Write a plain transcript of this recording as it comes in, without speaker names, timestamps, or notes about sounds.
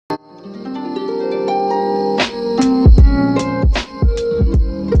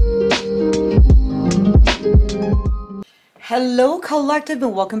Hello collective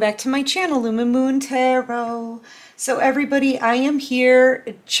and welcome back to my channel, Moon Tarot. So everybody, I am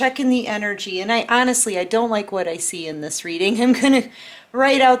here checking the energy, and I honestly don't like what I see in this reading. I'm gonna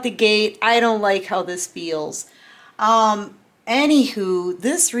right out the gate, I don't like how this feels. Anywho,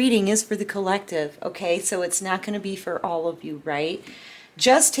 this reading is for the collective, okay? So it's not gonna be for all of you, right?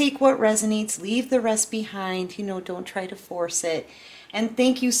 Just take what resonates, leave the rest behind, don't try to force it. And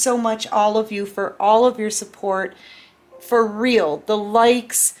thank you so much, all of you, for all of your support. For real, the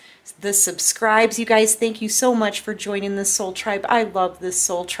likes, the subscribes, you guys, thank you so much for joining this soul tribe. I love this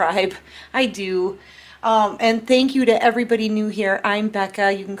soul tribe. I do. And thank you to everybody new here. I'm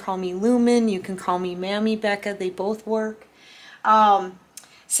Becca. You can call me Lumen. You can call me Mammy Becca. They both work.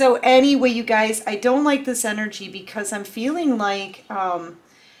 So anyway, you guys, I don't like this energy because I'm feeling like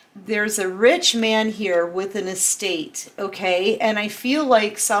there's a rich man here with an estate, okay? And I feel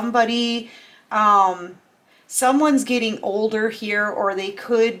like someone's getting older here, or they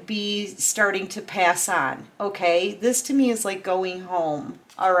could be starting to pass on, okay? This to me is like going home,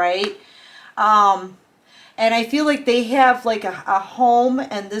 all right? And I feel like they have like a home,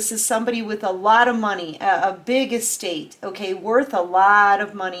 and this is somebody with a lot of money, a big estate, okay, worth a lot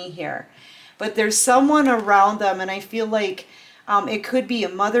of money here. But there's someone around them, and I feel like it could be a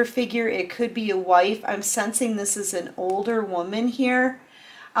mother figure, it could be a wife. I'm sensing this is an older woman here.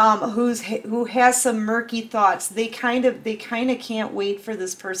 Who has some murky thoughts. They kind of can't wait for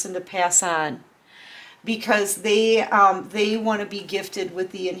this person to pass on, because they want to be gifted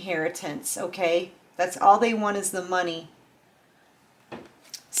with the inheritance, okay? That's all they want, is the money.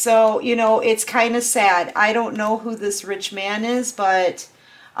 So, it's kind of sad. I don't know who this rich man is, but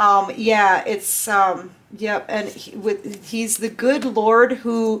yeah, it's yep, and he's the good Lord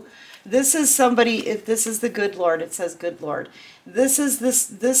who. This is somebody, this is the good Lord, it says good Lord. This is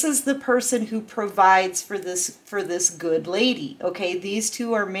the person who provides for this good lady, okay? These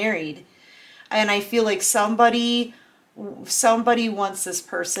two are married. And I feel like somebody wants this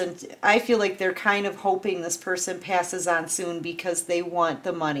person. I feel like they're kind of hoping this person passes on soon because they want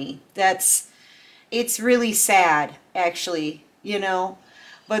the money. It's really sad, actually,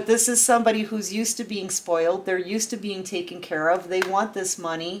 But this is somebody who's used to being spoiled. They're used to being taken care of. They want this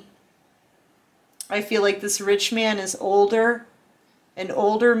money. I feel like this rich man is older, an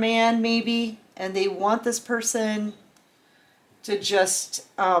older man maybe, and they want this person to just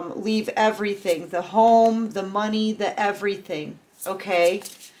leave everything, the home, the money, the everything, okay?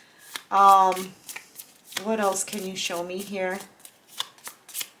 What else can you show me here?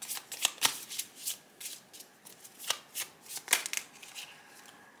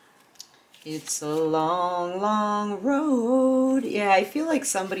 It's a long, long road. Yeah, I feel like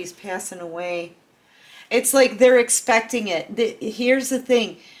somebody's passing away. It's like they're expecting it. Here's the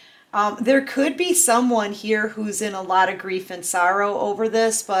thing. There could be someone here who's in a lot of grief and sorrow over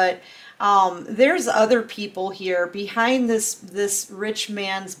this, but there's other people here behind this rich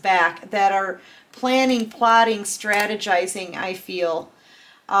man's back that are planning, plotting, strategizing, I feel.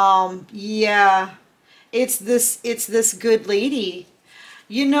 Yeah, it's this good lady.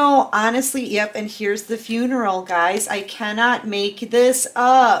 Honestly, yep, and here's the funeral, guys. I cannot make this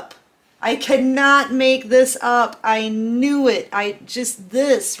up. I cannot make this up. I knew it.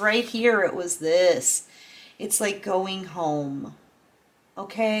 This right here, it was this. It's like going home,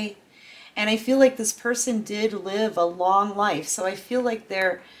 okay? And I feel like this person did live a long life. So I feel like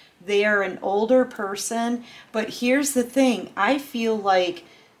they are an older person. But here's the thing. I feel like,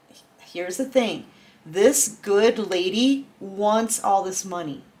 here's the thing. This good lady wants all this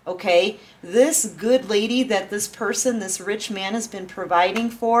money. Okay, this good lady that this person, this rich man, has been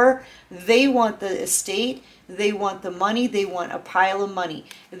providing for, they want the estate, they want the money, they want a pile of money.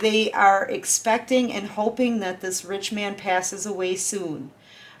 They are expecting and hoping that this rich man passes away soon,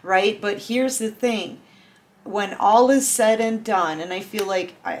 right? But here's the thing. When all is said and done, and I feel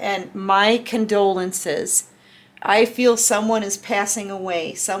like, and my condolences, I feel someone is passing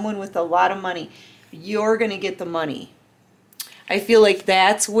away, someone with a lot of money. You're going to get the money. I feel like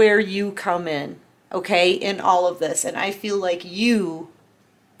that's where you come in, okay, in all of this. And I feel like you,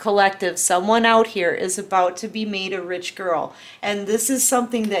 collective, someone out here is about to be made a rich girl. And this is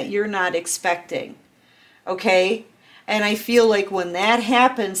something that you're not expecting, okay? And I feel like when that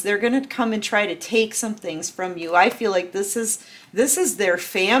happens, they're going to come and try to take some things from you. I feel like this is their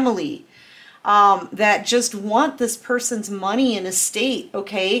family. That just want this person's money and estate,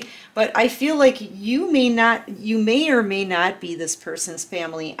 okay? But I feel like you may or may not be this person's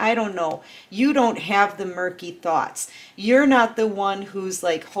family. I don't know. You don't have the murky thoughts. You're not the one who's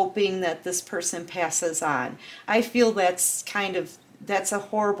like hoping that this person passes on. I feel that's a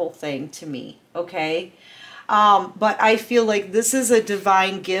horrible thing to me, okay? But I feel like this is a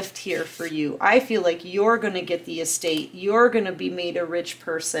divine gift here for you. I feel like you're going to get the estate. You're going to be made a rich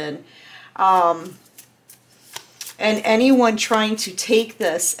person. And anyone trying to take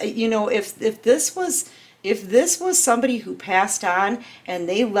this, you know, if this was somebody who passed on and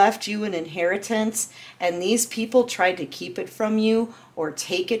they left you an inheritance and these people tried to keep it from you or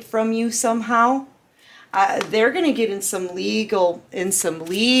take it from you somehow, they're going to get in some legal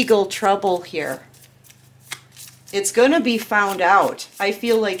trouble here. It's going to be found out. I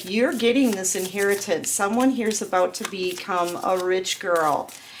feel like you're getting this inheritance. Someone here's about to become a rich girl.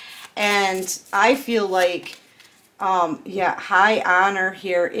 And I feel like, yeah, high honor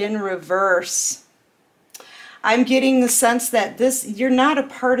here in reverse. I'm getting the sense that you're not a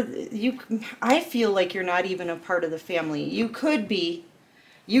part of, I feel like you're not even a part of the family. You could be,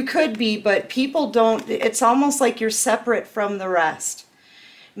 but people don't, it's almost like you're separate from the rest.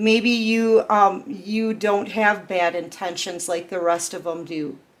 Maybe you don't have bad intentions like the rest of them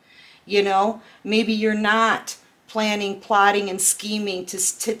do. You know, maybe you're not planning, plotting, and scheming to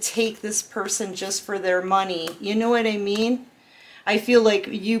take this person just for their money. You know what I mean? I feel like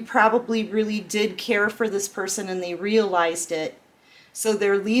you probably really did care for this person and they realized it. So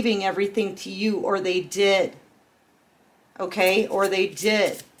they're leaving everything to you, or they did. Okay? Or they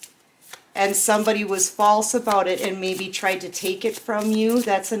did. And somebody was false about it and maybe tried to take it from you.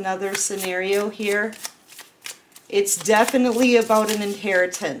 That's another scenario here. It's definitely about an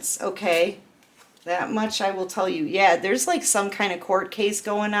inheritance, okay? That much I will tell you. Yeah, there's like some kind of court case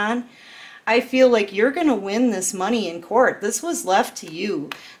going on. I feel like you're going to win this money in court. This was left to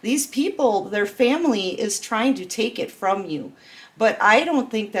you. These people, their family is trying to take it from you. But I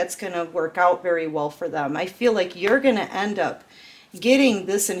don't think that's going to work out very well for them. I feel like you're going to end up getting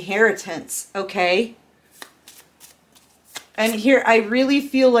this inheritance, okay? And here, I really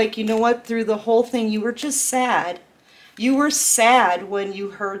feel like, you know what, through the whole thing, you were just sad. You were sad when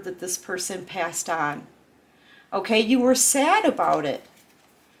you heard that this person passed on. Okay, you were sad about it.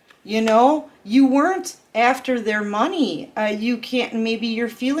 You know, you weren't after their money. You can't, maybe you're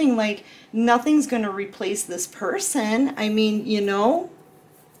feeling like nothing's going to replace this person. I mean, you know,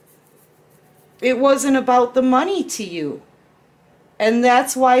 it wasn't about the money to you. And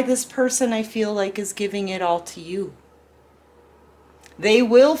that's why this person, I feel like, is giving it all to you. They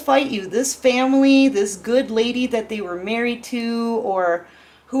will fight you. This family, this good lady that they were married to, or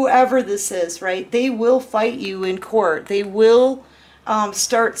whoever this is, right? They will fight you in court. They will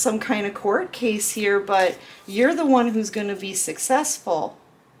start some kind of court case here, but you're the one who's going to be successful.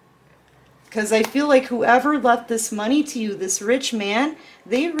 Because I feel like whoever left this money to you, this rich man,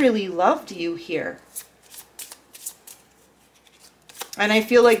 they really loved you here. And I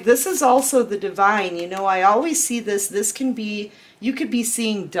feel like this is also the divine. You know, I always see this. This can be, you could be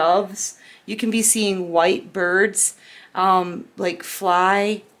seeing doves. You can be seeing white birds like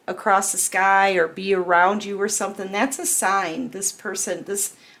fly across the sky or be around you or something. That's a sign. This person,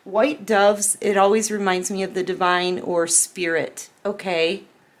 this white doves, it always reminds me of the divine or spirit, okay?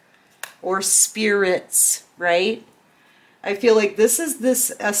 Or spirits, right? I feel like this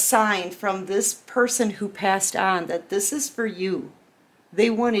is a sign from this person who passed on that this is for you. They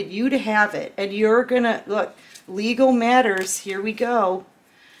wanted you to have it, and you're gonna, look, legal matters, here we go.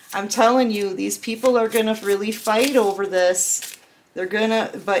 I'm telling you, these people are gonna really fight over this. They're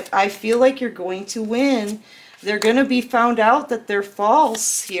gonna, but I feel like you're going to win. They're gonna be found out that they're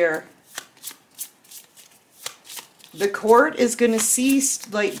false here. The court is gonna see,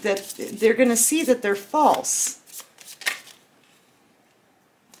 like, that they're gonna see that they're false.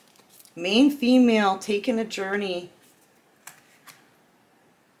 Main female taking a journey.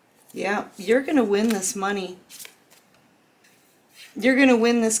 Yeah, you're going to win this money. You're going to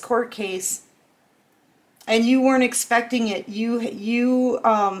win this court case. And you weren't expecting it. You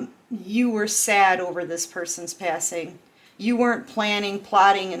were sad over this person's passing. You weren't planning,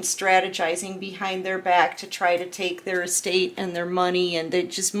 plotting, and strategizing behind their back to try to take their estate and their money, and they're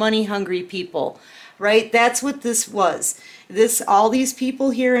just money-hungry people, right? That's what this was. All these people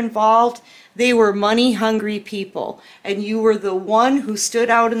here involved, they were money-hungry people, and you were the one who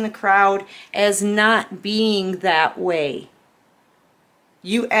stood out in the crowd as not being that way.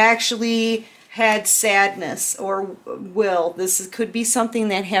 You actually had sadness or will. This could be something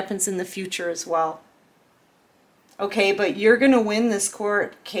that happens in the future as well. Okay, but you're going to win this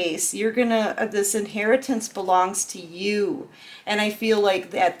court case. You're going to, this inheritance belongs to you. And I feel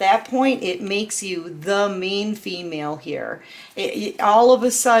like at that point, it makes you the main female here. All of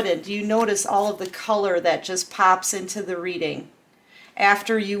a sudden, do you notice all of the color that just pops into the reading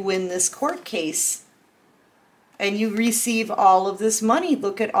after you win this court case? And you receive all of this money.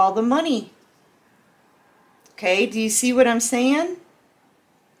 Look at all the money. Okay, do you see what I'm saying?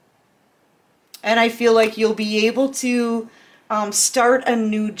 And I feel like you'll be able to start a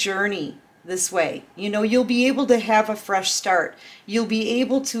new journey this way. You know, you'll be able to have a fresh start. You'll be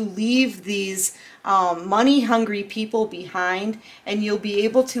able to leave these money-hungry people behind, and you'll be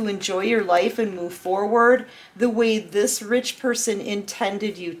able to enjoy your life and move forward the way this rich person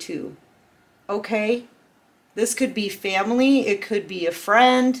intended you to. Okay? This could be family. It could be a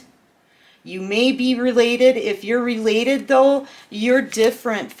friend. You may be related. If you're related, though, you're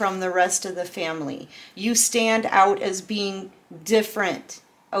different from the rest of the family. You stand out as being different,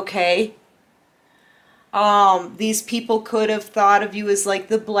 okay? These people could have thought of you as like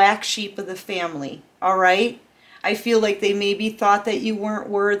the black sheep of the family, all right? I feel like they maybe thought that you weren't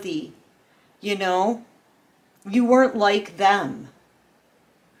worthy, you know? You weren't like them.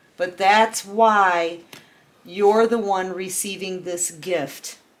 But that's why you're the one receiving this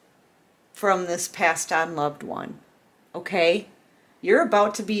gift from this passed on loved one. Okay? You're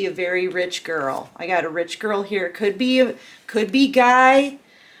about to be a very rich girl. I got a rich girl here. Could be guy.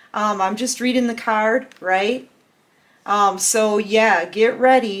 I'm just reading the card, right? So yeah, get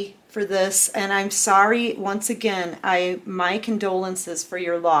ready for this. And I'm sorry once again. My condolences for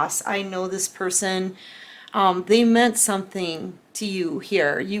your loss. I know this person, they meant something to you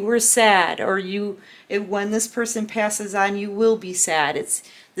here. You were sad, or when this person passes on, you will be sad.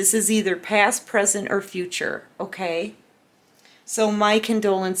 This is either past, present, or future, okay? So my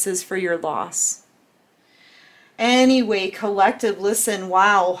condolences for your loss. Anyway, collective, listen,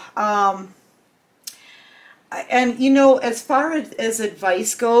 wow. And you know, as far as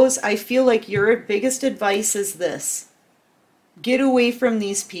advice goes, I feel like your biggest advice is this. Get away from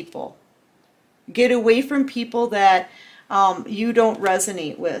these people. Get away from people that you don't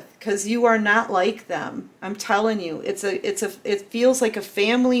resonate with, because you are not like them. I'm telling you, it feels like a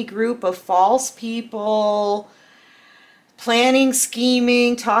family group of false people, planning,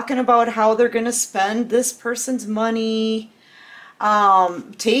 scheming, talking about how they're going to spend this person's money,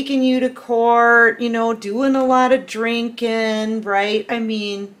 taking you to court, you know, doing a lot of drinking, right? I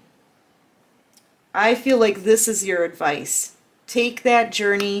mean, I feel like this is your advice. Take that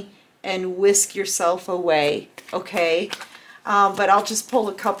journey and whisk yourself away, okay? But I'll just pull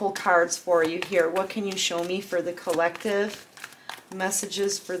a couple cards for you here. What can you show me for the collective?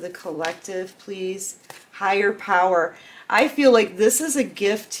 Messages for the collective, please. Higher power. I feel like this is a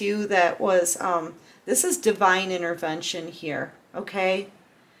gift too that was, this is divine intervention here, okay?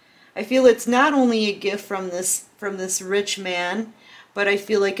 I feel it's not only a gift from this rich man, but I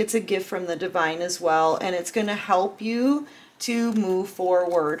feel like it's a gift from the divine as well, and it's going to help you to move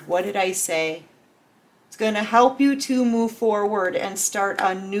forward. What did I say? It's going to help you to move forward and start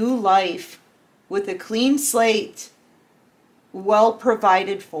a new life with a clean slate, well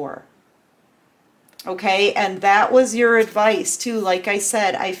provided for. Okay, and that was your advice too. Like I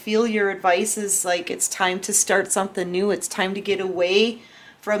said, I feel your advice is like it's time to start something new. It's time to get away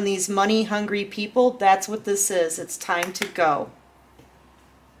from these money-hungry people. That's what this is. It's time to go.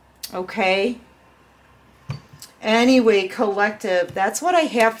 Okay? Anyway, collective, that's what I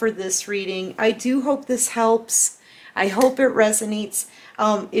have for this reading. I do hope this helps. I hope it resonates.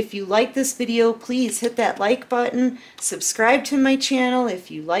 If you like this video, please hit that like button. Subscribe to my channel if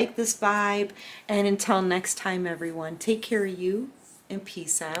you like this vibe. And until next time, everyone, take care of you and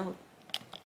peace out.